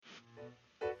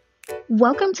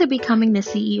Welcome to Becoming the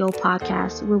CEO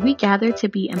podcast, where we gather to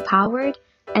be empowered,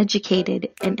 educated,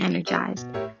 and energized.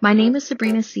 My name is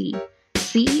Sabrina C.,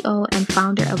 CEO and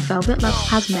founder of Velvet Lux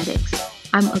Cosmetics.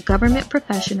 I'm a government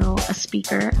professional, a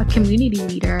speaker, a community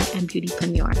leader, and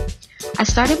beautypreneur. I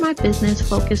started my business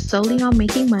focused solely on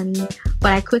making money,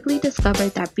 but I quickly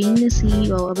discovered that being the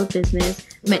CEO of a business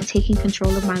meant taking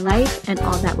control of my life and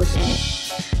all that was in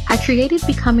it. I created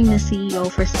Becoming the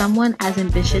CEO for someone as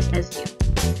ambitious as you.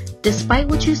 Despite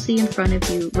what you see in front of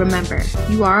you, remember,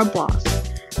 you are a boss.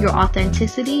 Your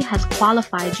authenticity has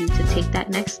qualified you to take that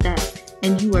next step,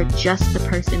 and you are just the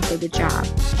person for the job.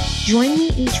 Join me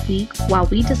each week while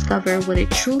we discover what it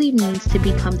truly means to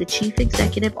become the Chief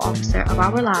Executive Officer of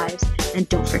our lives. And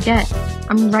don't forget,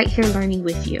 I'm right here learning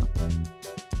with you.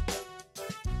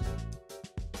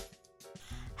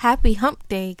 Happy Hump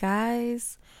Day,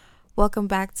 guys. Welcome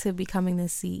back to Becoming the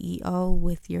CEO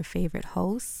with your favorite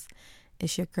hosts.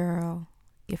 It's your girl,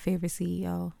 your favorite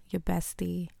CEO, your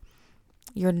bestie,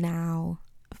 your now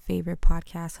favorite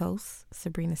podcast host,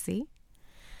 Sabrina C.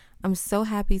 I'm so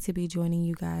happy to be joining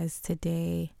you guys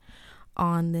today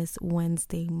on this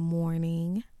Wednesday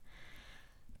morning.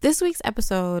 This week's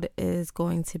episode is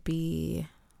going to be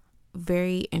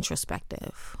very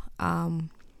introspective.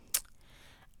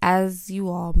 As you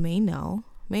all may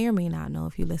or may not know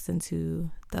if you listen to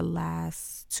the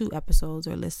last two episodes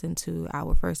or listen to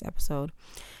our first episode,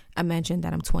 I mentioned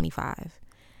that I'm 25.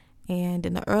 And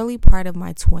in the early part of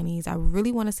my 20s, I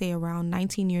really want to say around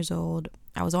 19 years old,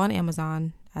 I was on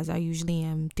Amazon, as I usually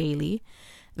am daily,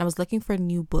 and I was looking for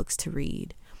new books to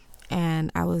read.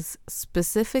 And I was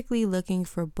specifically looking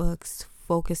for books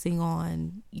focusing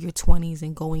on your 20s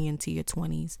and going into your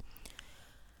 20s.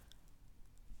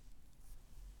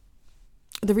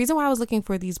 The reason why I was looking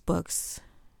for these books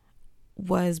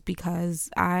was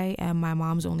because I am my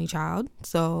mom's only child.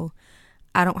 So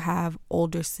I don't have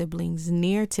older siblings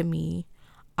near to me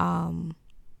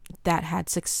that had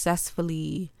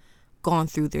successfully gone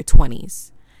through their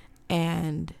 20s.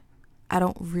 And I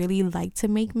don't really like to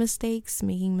make mistakes.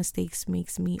 Making mistakes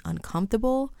makes me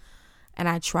uncomfortable, and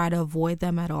I try to avoid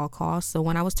them at all costs. So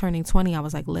when I was turning 20, I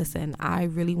was like, listen, I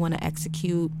really want to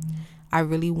execute. I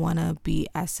really want to be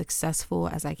as successful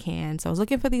as I can. So I was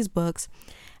looking for these books,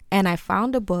 and I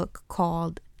found a book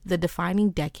called The Defining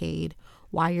Decade: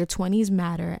 Why Your 20s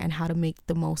Matter and How to Make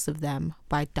the Most of Them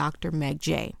by Dr. Meg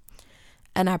Jay.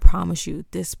 And I promise you,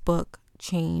 this book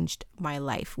changed my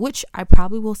life, which I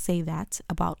probably will say that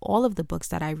about all of the books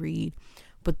that I read,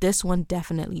 but this one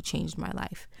definitely changed my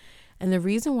life. And the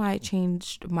reason why it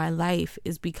changed my life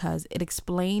is because it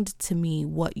explained to me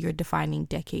what your defining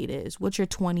decade is, what your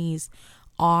 20s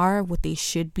are, what they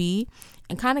should be,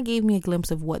 and kind of gave me a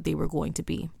glimpse of what they were going to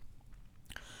be.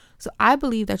 So I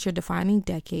believe that your defining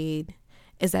decade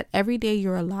is that every day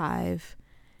you're alive,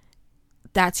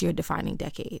 that's your defining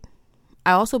decade.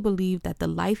 I also believe that the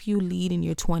life you lead in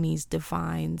your 20s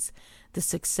defines the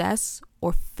success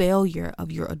or failure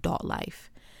of your adult life.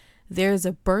 There's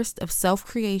a burst of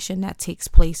self-creation that takes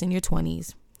place in your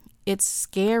 20s. It's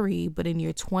scary, but in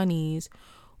your 20s,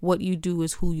 what you do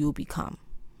is who you'll become.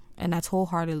 And that's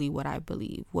wholeheartedly what I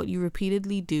believe. What you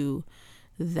repeatedly do,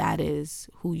 that is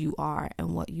who you are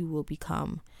and what you will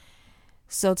become.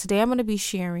 So today I'm going to be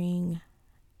sharing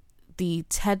the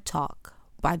TED Talk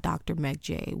by Dr. Meg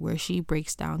Jay, where she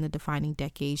breaks down the defining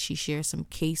decade. She shares some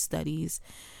case studies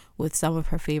with some of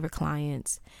her favorite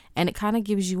clients, and it kind of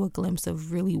gives you a glimpse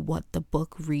of really what the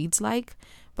book reads like.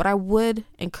 But I would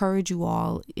encourage you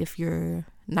all, if you're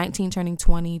 19 turning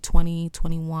 20, 20,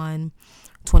 21,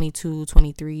 22,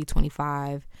 23,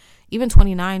 25, even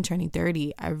 29 turning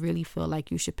 30, I really feel like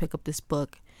you should pick up this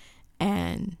book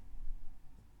and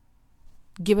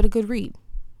give it a good read.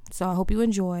 So I hope you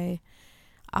enjoy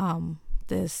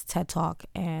this TED Talk,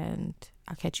 and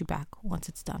I'll catch you back once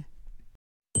it's done.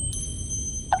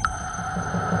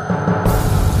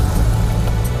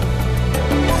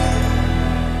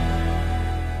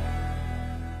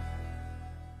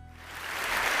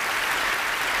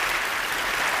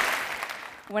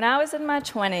 When I was in my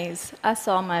 20s, I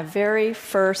saw my very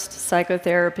first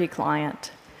psychotherapy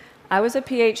client. I was a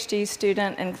PhD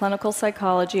student in clinical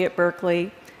psychology at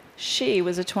Berkeley. She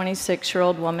was a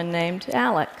 26-year-old woman named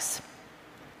Alex.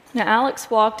 Now, Alex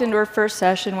walked into her first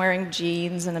session wearing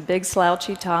jeans and a big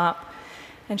slouchy top,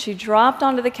 and she dropped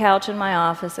onto the couch in my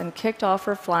office and kicked off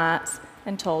her flats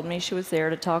and told me she was there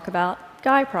to talk about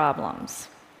guy problems.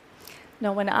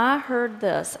 Now, when I heard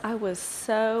this, I was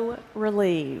so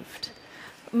relieved.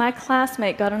 My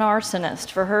classmate got an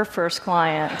arsonist for her first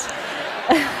client.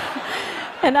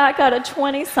 And I got a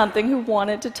 20-something who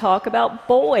wanted to talk about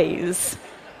boys.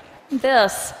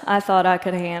 This I thought I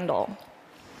could handle,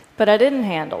 but I didn't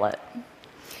handle it.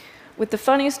 With the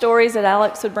funny stories that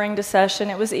Alex would bring to session,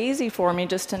 it was easy for me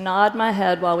just to nod my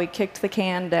head while we kicked the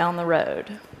can down the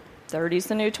road. 30's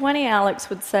the new 20, Alex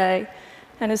would say,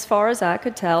 and as far as I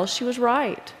could tell, she was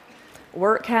right.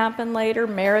 Work happened later,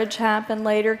 marriage happened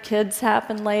later, kids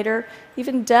happened later,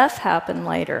 even death happened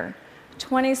later.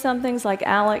 20-somethings like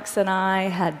Alex and I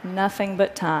had nothing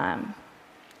but time.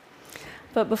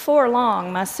 But before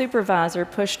long, my supervisor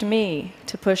pushed me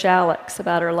to push Alex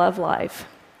about her love life.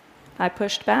 I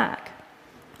pushed back.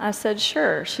 I said,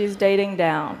 sure, she's dating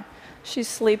down. She's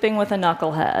sleeping with a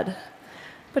knucklehead.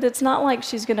 But it's not like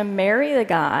she's going to marry the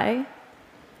guy.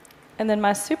 And then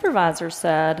my supervisor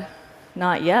said,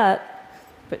 not yet,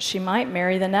 but she might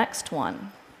marry the next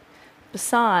one.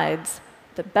 Besides,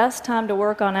 the best time to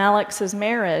work on Alex's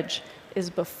marriage is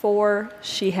before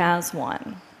she has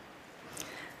one.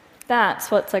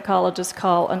 That's what psychologists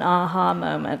call an aha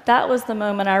moment. That was the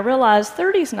moment I realized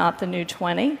 30's not the new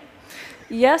 20.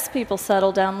 Yes, people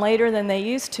settle down later than they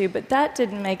used to, but that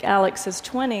didn't make Alex's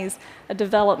 20s a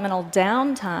developmental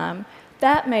downtime.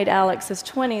 That made Alex's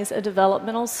 20s a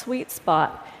developmental sweet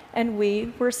spot, and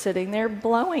we were sitting there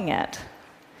blowing it.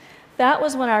 That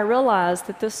was when I realized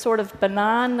that this sort of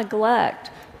benign neglect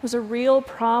was a real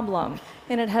problem,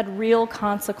 and it had real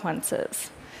consequences.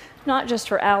 Not just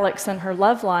for Alex and her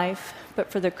love life,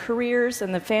 but for the careers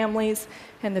and the families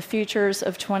and the futures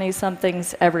of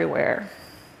 20-somethings everywhere.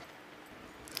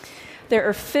 There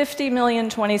are 50 million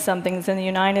 20-somethings in the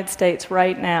United States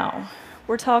right now.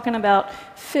 We're talking about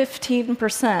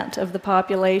 15% of the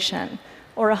population,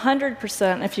 or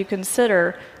 100% if you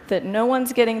consider that no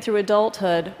one's getting through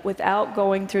adulthood without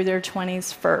going through their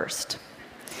 20s first.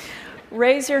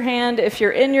 Raise your hand if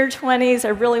you're in your 20s. I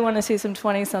really want to see some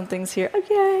 20-somethings here. Oh,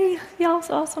 yay. Yeah, that's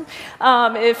awesome.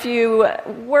 If you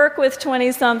work with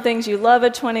 20-somethings, you love a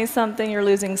 20-something, you're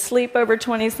losing sleep over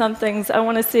 20-somethings, I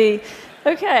want to see,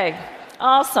 okay,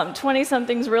 awesome.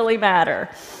 20-somethings really matter.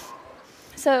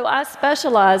 So I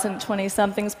specialize in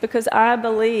 20-somethings because I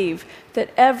believe that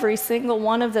every single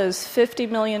one of those 50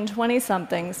 million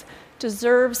 20-somethings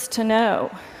deserves to know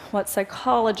what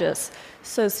psychologists,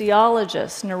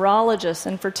 sociologists, neurologists,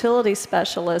 and fertility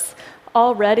specialists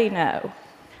already know,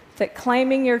 that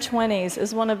claiming your 20s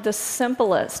is one of the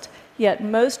simplest yet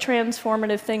most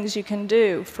transformative things you can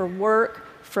do for work,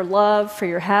 for love, for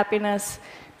your happiness,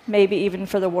 maybe even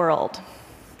for the world.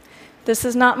 This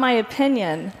is not my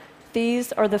opinion.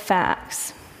 These are the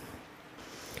facts.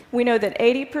 We know that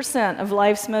 80% of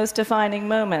life's most defining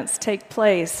moments take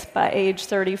place by age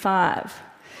 35.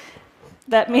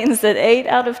 That means that 8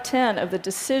 out of 10 of the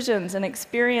decisions and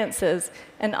experiences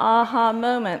and aha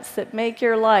moments that make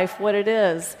your life what it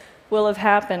is will have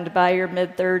happened by your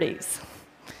mid-30s.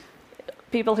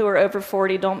 People who are over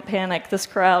 40, don't panic. This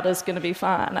crowd is going to be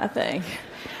fine, I think.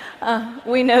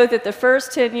 We know that the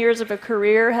first 10 years of a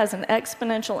career has an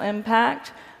exponential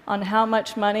impact on how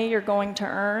much money you're going to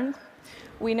earn.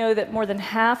 We know that more than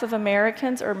half of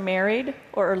Americans are married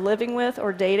or are living with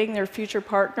or dating their future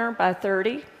partner by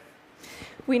 30.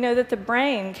 We know that the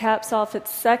brain caps off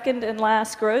its second and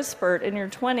last growth spurt in your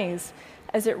 20s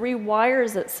as it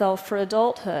rewires itself for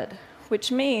adulthood,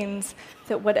 which means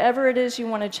that whatever it is you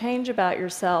want to change about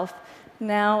yourself,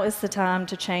 now is the time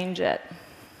to change it.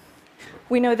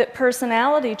 We know that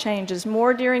personality changes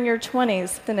more during your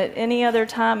 20s than at any other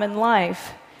time in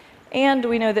life, and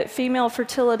we know that female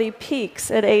fertility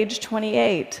peaks at age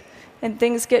 28, and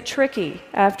things get tricky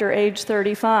after age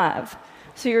 35.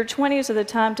 So your 20s are the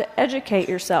time to educate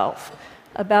yourself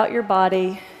about your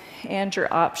body and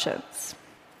your options.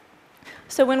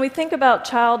 So when we think about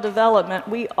child development,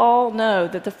 we all know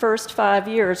that the first 5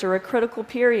 years are a critical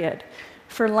period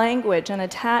for language and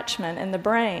attachment in the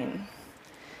brain.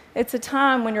 It's a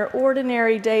time when your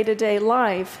ordinary day-to-day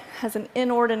life has an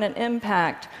inordinate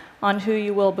impact on who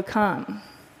you will become.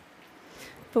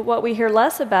 But what we hear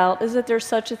less about is that there's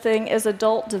such a thing as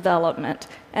adult development,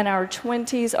 and our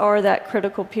 20s are that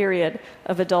critical period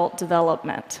of adult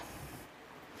development.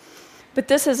 But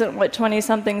this isn't what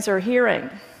 20-somethings are hearing.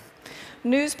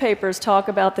 Newspapers talk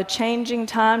about the changing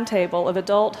timetable of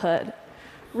adulthood.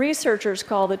 Researchers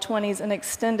call the 20s an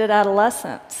extended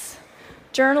adolescence.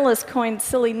 Journalists coined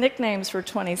silly nicknames for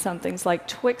 20-somethings like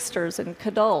Twixters and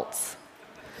Kidults.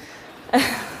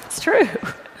 It's true.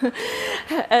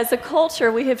 As a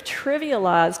culture, we have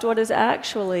trivialized what is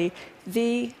actually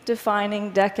the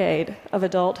defining decade of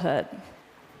adulthood.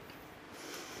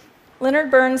 Leonard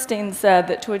Bernstein said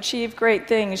that to achieve great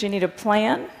things, you need a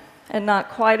plan and not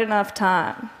quite enough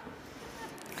time.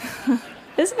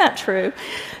 Isn't that true?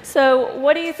 So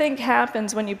what do you think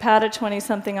happens when you pat a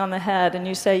 20-something on the head and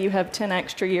you say you have 10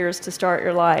 extra years to start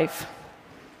your life?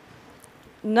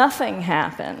 Nothing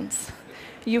happens.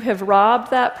 You have robbed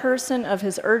that person of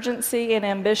his urgency and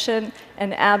ambition,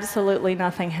 and absolutely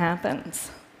nothing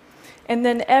happens. And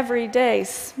then every day,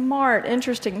 smart,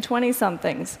 interesting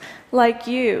 20-somethings like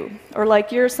you or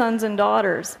like your sons and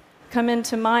daughters come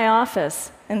into my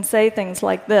office and say things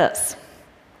like this.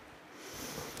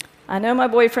 I know my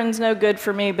boyfriend's no good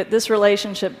for me, but this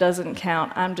relationship doesn't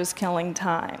count. I'm just killing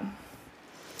time.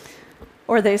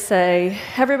 Or they say,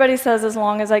 everybody says as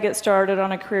long as I get started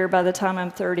on a career by the time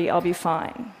I'm 30, I'll be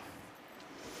fine.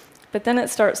 But then it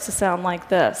starts to sound like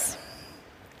this.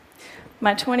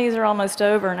 My 20s are almost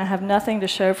over and I have nothing to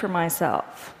show for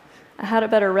myself. I had a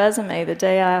better resume the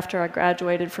day after I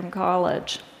graduated from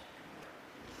college.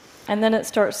 And then it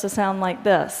starts to sound like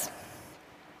this.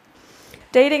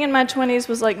 Dating in my 20s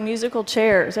was like musical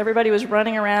chairs. Everybody was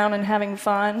running around and having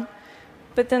fun.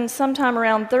 But then sometime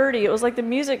around 30, it was like the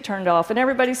music turned off and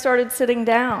everybody started sitting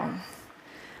down.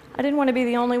 I didn't want to be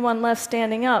the only one left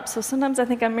standing up, so sometimes I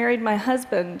think I married my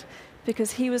husband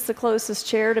because he was the closest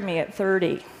chair to me at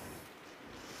 30.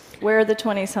 Where are the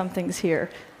 20-somethings here?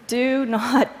 Do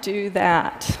not do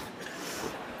that.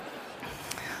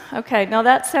 Okay, now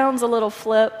that sounds a little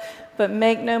flip, but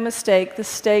make no mistake, the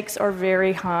stakes are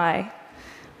very high.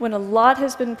 When a lot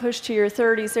has been pushed to your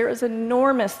 30s, there is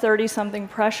enormous 30-something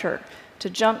pressure to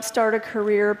jumpstart a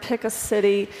career, pick a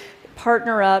city,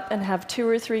 partner up, and have 2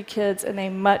 or 3 kids in a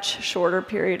much shorter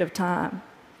period of time.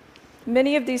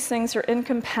 Many of these things are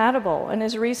incompatible, and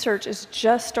as research is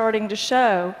just starting to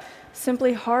show,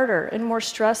 simply harder and more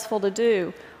stressful to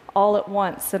do all at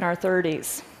once in our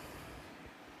 30s.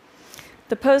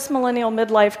 The post-millennial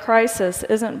midlife crisis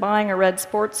isn't buying a red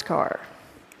sports car.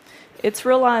 It's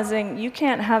realizing you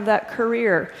can't have that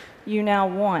career you now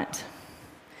want.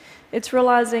 It's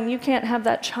realizing you can't have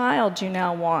that child you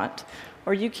now want,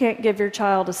 or you can't give your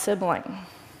child a sibling.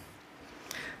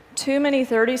 Too many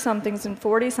 30-somethings and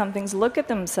 40-somethings look at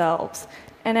themselves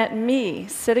and at me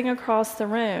sitting across the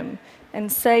room and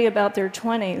say about their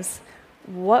 20s,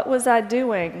 what was I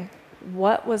doing?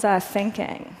 What was I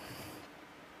thinking?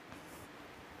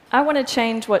 I want to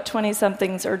change what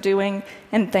 20-somethings are doing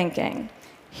and thinking.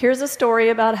 Here's a story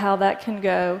about how that can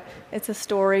go. It's a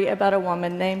story about a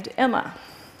woman named Emma.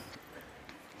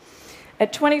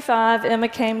 At 25, Emma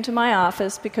came to my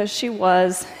office because she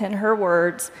was, in her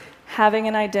words, having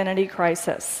an identity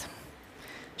crisis.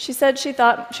 She said she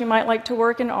thought she might like to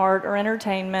work in art or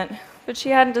entertainment, but she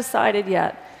hadn't decided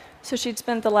yet, so she'd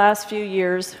spent the last few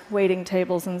years waiting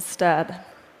tables instead.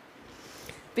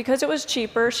 Because it was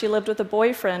cheaper, she lived with a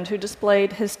boyfriend who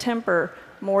displayed his temper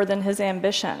more than his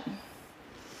ambition.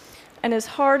 And as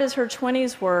hard as her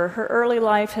 20s were, her early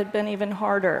life had been even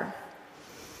harder.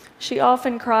 She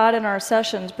often cried in our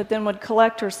sessions, but then would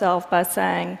collect herself by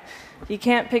saying, you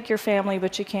can't pick your family,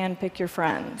 but you can pick your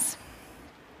friends.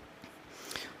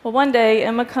 Well, one day,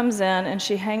 Emma comes in, and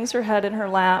she hangs her head in her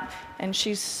lap, and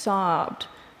she sobbed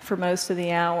for most of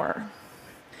the hour.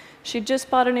 She'd just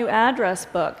bought a new address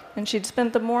book, and she'd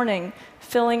spent the morning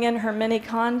filling in her many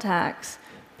contacts,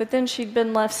 but then she'd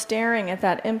been left staring at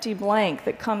that empty blank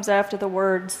that comes after the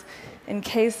words, in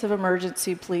case of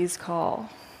emergency, please call.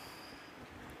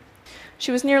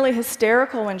 She was nearly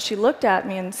hysterical when she looked at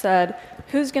me and said,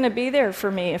 who's going to be there for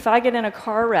me if I get in a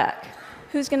car wreck?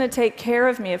 Who's going to take care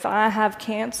of me if I have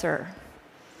cancer?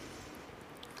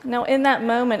 Now, in that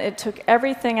moment, it took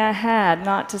everything I had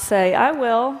not to say, I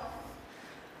will.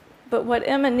 But what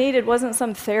Emma needed wasn't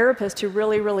some therapist who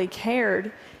really, really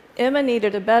cared. Emma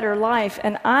needed a better life,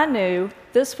 and I knew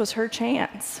this was her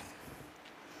chance.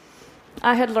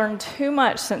 I had learned too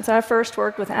much since I first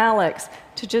worked with Alex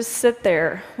to just sit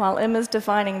there while Emma's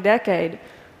defining decade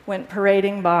went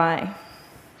parading by.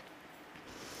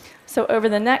 So over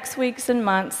the next weeks and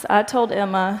months, I told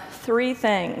Emma 3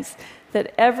 things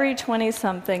that every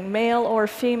 20-something, male or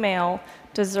female,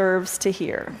 deserves to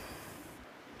hear.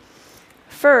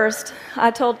 First,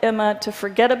 I told Emma to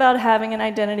forget about having an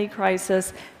identity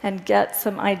crisis and get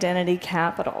some identity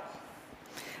capital.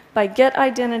 By get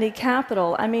identity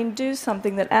capital, I mean do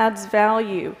something that adds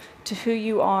value to who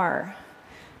you are.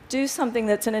 Do something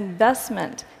that's an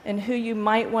investment in who you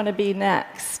might want to be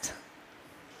next.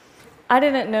 I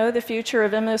didn't know the future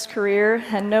of Emma's career,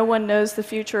 and no one knows the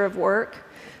future of work,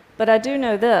 but I do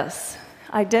know this: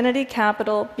 identity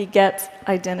capital begets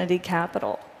identity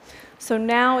capital. So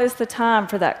now is the time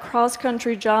for that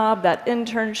cross-country job, that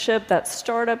internship, that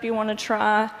startup you want to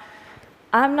try.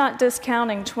 I'm not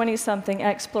discounting 20-something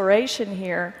exploration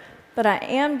here, but I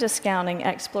am discounting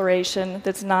exploration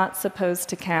that's not supposed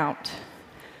to count.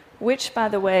 which, by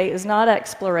the way, is not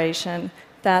exploration,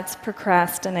 that's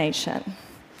procrastination.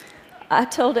 I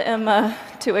told Emma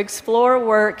to explore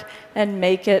work and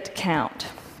make it count.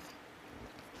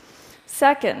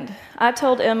 Second, I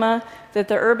told Emma that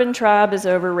the urban tribe is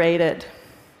overrated.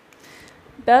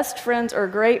 Best friends are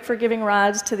great for giving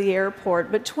rides to the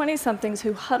airport, but 20-somethings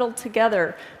who huddle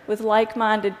together with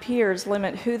like-minded peers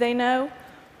limit who they know,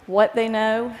 what they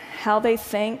know, how they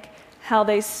think, how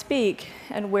they speak,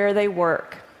 and where they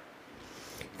work.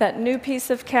 That new piece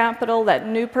of capital, that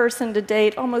new person to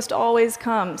date, almost always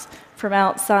comes from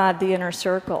outside the inner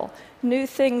circle. New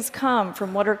things come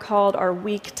from what are called our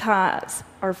weak ties,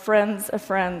 our friends of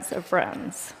friends of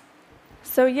friends.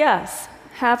 So yes,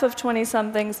 half of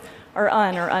 20-somethings are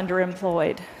or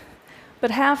underemployed,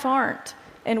 but half aren't,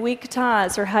 and weak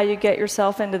ties are how you get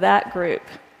yourself into that group.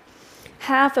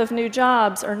 Half of new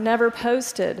jobs are never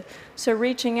posted, so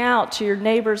reaching out to your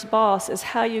neighbor's boss is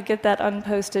how you get that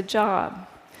unposted job.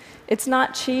 It's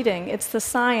not cheating, it's the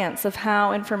science of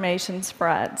how information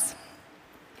spreads.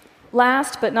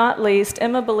 Last but not least,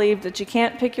 Emma believed that you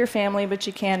can't pick your family, but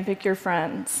you can pick your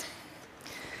friends.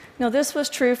 Now, this was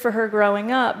true for her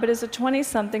growing up, but as a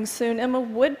 20-something, soon Emma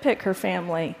would pick her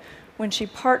family when she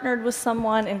partnered with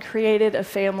someone and created a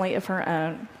family of her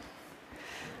own.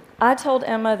 I told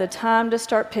Emma the time to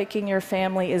start picking your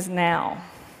family is now.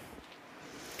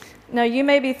 Now, you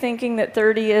may be thinking that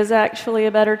 30 is actually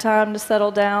a better time to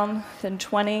settle down than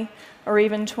 20 or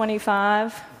even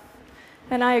 25,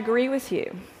 and I agree with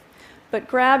you. But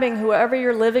grabbing whoever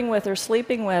you're living with or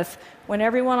sleeping with when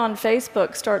everyone on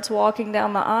Facebook starts walking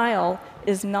down the aisle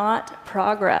is not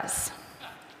progress.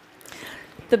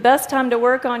 The best time to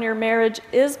work on your marriage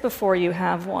is before you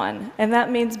have one, and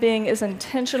that means being as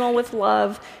intentional with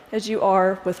love as you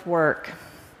are with work.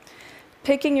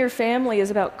 Picking your family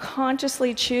is about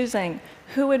consciously choosing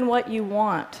who and what you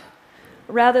want,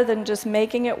 rather than just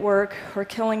making it work or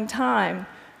killing time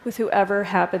with whoever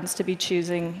happens to be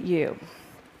choosing you.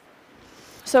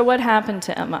 So what happened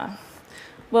to Emma?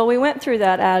 Well, we went through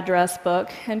that address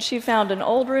book, and she found an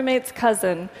old roommate's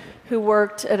cousin who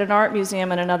worked at an art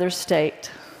museum in another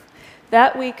state.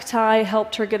 That weak tie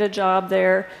helped her get a job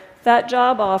there. That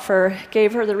job offer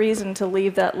gave her the reason to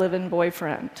leave that live-in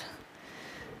boyfriend.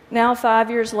 Now, 5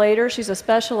 years later, she's a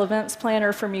special events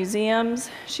planner for museums.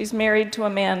 She's married to a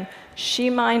man she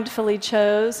mindfully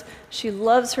chose. She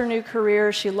loves her new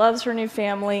career. She loves her new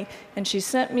family. And she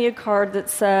sent me a card that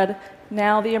said,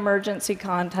 "Now the emergency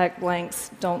contact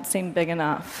blanks don't seem big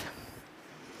enough."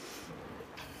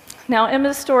 Now,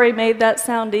 Emma's story made that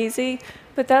sound easy,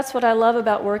 but that's what I love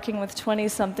about working with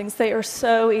 20-somethings. They are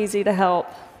so easy to help.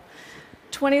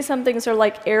 20-somethings are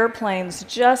like airplanes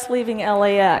just leaving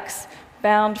LAX,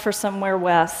 bound for somewhere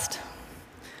west.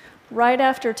 Right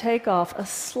after takeoff, a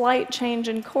slight change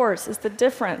in course is the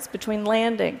difference between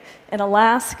landing in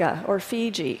Alaska or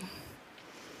Fiji.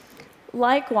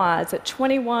 Likewise, at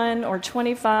 21 or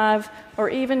 25 or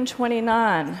even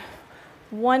 29,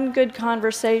 one good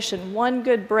conversation, one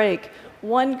good break,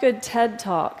 one good TED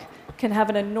Talk can have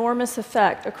an enormous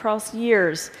effect across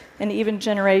years and even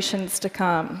generations to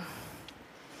come.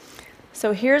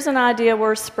 So here's an idea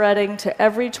worth spreading to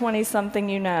every 20-something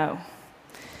you know.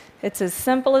 It's as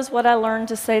simple as what I learned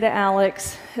to say to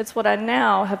Alex. It's what I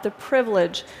now have the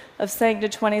privilege of saying to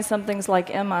 20-somethings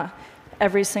like Emma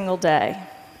every single day.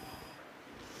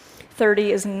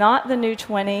 30 is not the new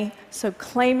 20, so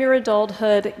claim your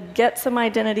adulthood, get some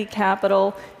identity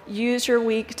capital, use your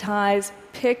weak ties,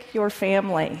 pick your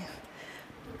family.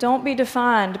 Don't be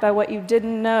defined by what you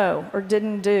didn't know or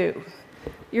didn't do.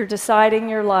 You're deciding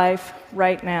your life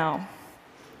right now.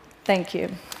 Thank you.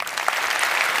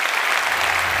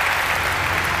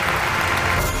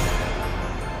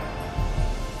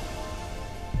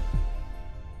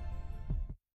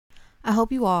 I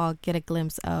hope you all get a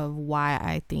glimpse of why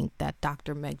I think that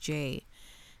Dr. Meg Jay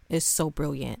is so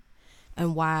brilliant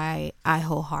and why I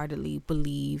wholeheartedly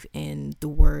believe in the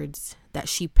words that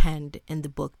she penned in the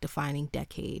book Defining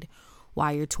Decade,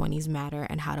 Why Your 20s Matter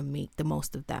and How to Make the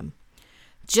Most of Them.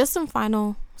 Just some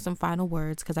final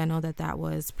words, because I know that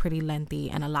was pretty lengthy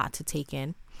and a lot to take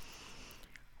in.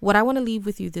 What I want to leave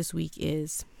with you this week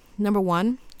is, number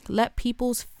one, let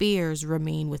people's fears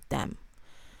remain with them.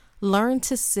 Learn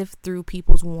to sift through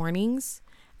people's warnings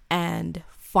and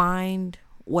find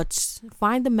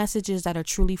the messages that are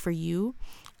truly for you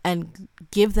and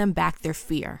give them back their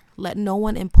fear. Let no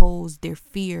one impose their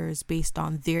fears based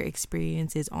on their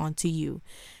experiences onto you,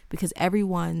 because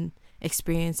everyone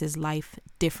experiences life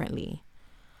differently.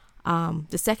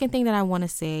 The second thing that I want to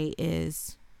say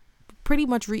is pretty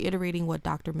much reiterating what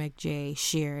Dr. Meg Jay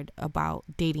shared about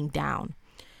dating down.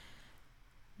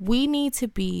 we need to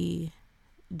be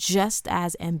just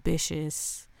as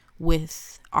ambitious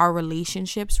with our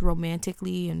relationships,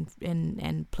 romantically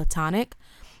and platonic,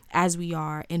 as we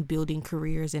are in building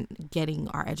careers and getting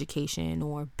our education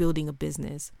or building a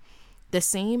business. The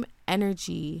same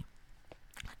energy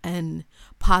and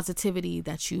positivity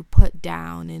that you put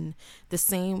down and the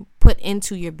same put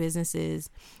into your businesses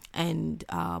and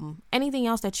anything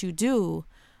else that you do,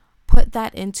 put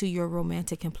that into your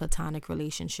romantic and platonic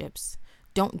relationships.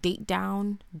 Don't date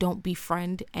down. Don't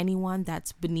befriend anyone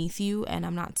that's beneath you. And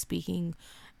I'm not speaking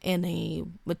in a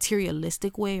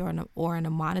materialistic way or in a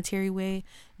monetary way,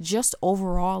 just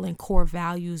overall in core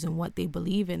values and what they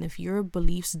believe in. If your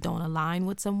beliefs don't align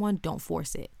with someone, don't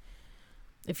force it.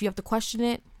 If you have to question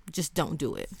it, just don't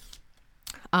do it.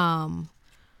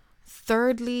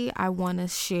 Thirdly, I want to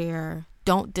share,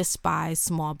 don't despise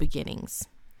small beginnings.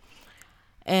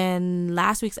 In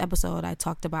last week's episode, I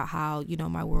talked about how,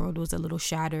 my world was a little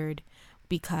shattered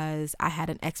because I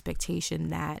had an expectation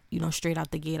that, straight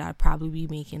out the gate, I'd probably be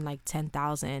making like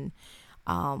 $10,000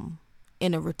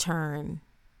 in a return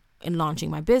in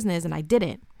launching my business, and I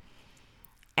didn't.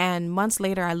 And months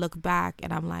later, I look back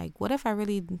and I'm like, what if I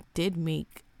really did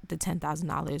make the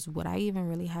 $10,000? Would I even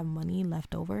really have money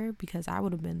left over? Because I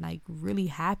would have been like really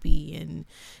happy and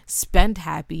spent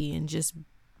happy and just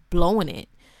blowing it,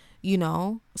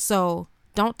 So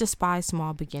don't despise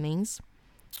small beginnings.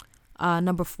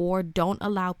 Number 4, don't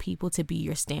allow people to be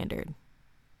your standard.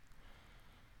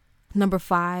 Number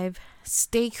 5,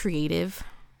 stay creative.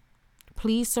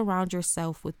 Please surround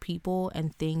yourself with people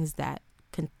and things that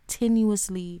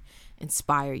continuously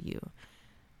inspire you.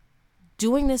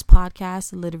 Doing this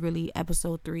podcast, literally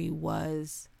episode 3,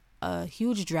 was a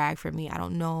huge drag for me. I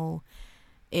don't know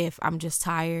if I'm just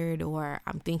tired or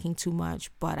I'm thinking too much,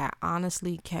 but I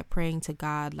honestly kept praying to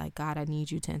God, like, God, I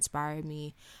need you to inspire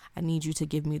me. I need you to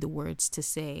give me the words to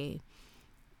say.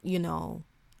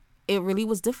 It really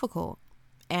was difficult.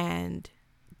 And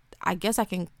I guess I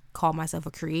can call myself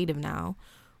a creative now,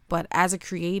 but as a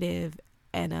creative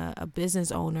and a business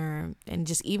owner, and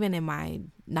just even in my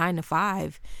 9 to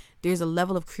 5, there's a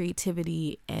level of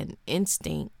creativity and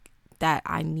instinct that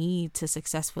I need to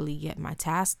successfully get my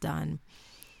tasks done.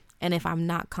 And if I'm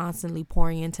not constantly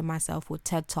pouring into myself with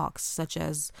TED Talks such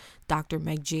as Dr.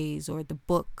 Meg Jay's or the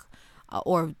book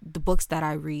or the books that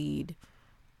I read,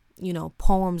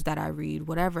 poems that I read,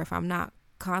 whatever, if I'm not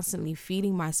constantly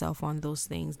feeding myself on those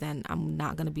things, then I'm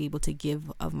not going to be able to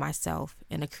give of myself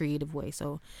in a creative way.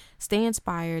 So stay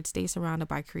inspired, stay surrounded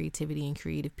by creativity and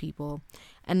creative people.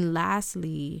 And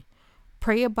lastly,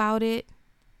 pray about it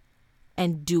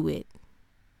and do it.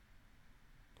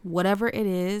 Whatever it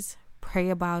is,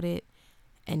 pray about it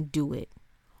and do it.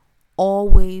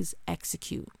 Always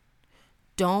execute.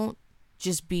 Don't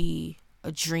just be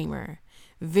a dreamer.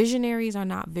 Visionaries are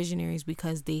not visionaries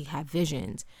because they have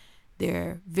visions.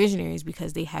 They're visionaries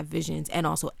because they have visions and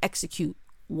also execute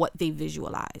what they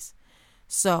visualize.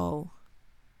 So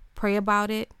pray about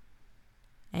it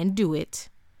and do it.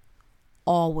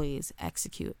 Always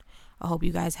execute. I hope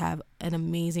you guys have an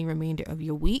amazing remainder of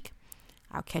your week.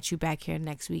 I'll catch you back here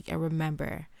next week. And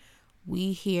remember,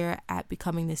 we here at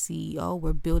Becoming the CEO,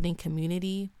 we're building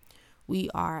community. We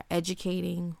are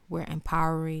educating, we're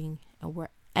empowering, and we're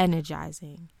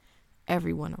energizing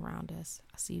everyone around us.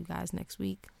 I'll see you guys next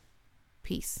week.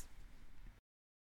 Peace.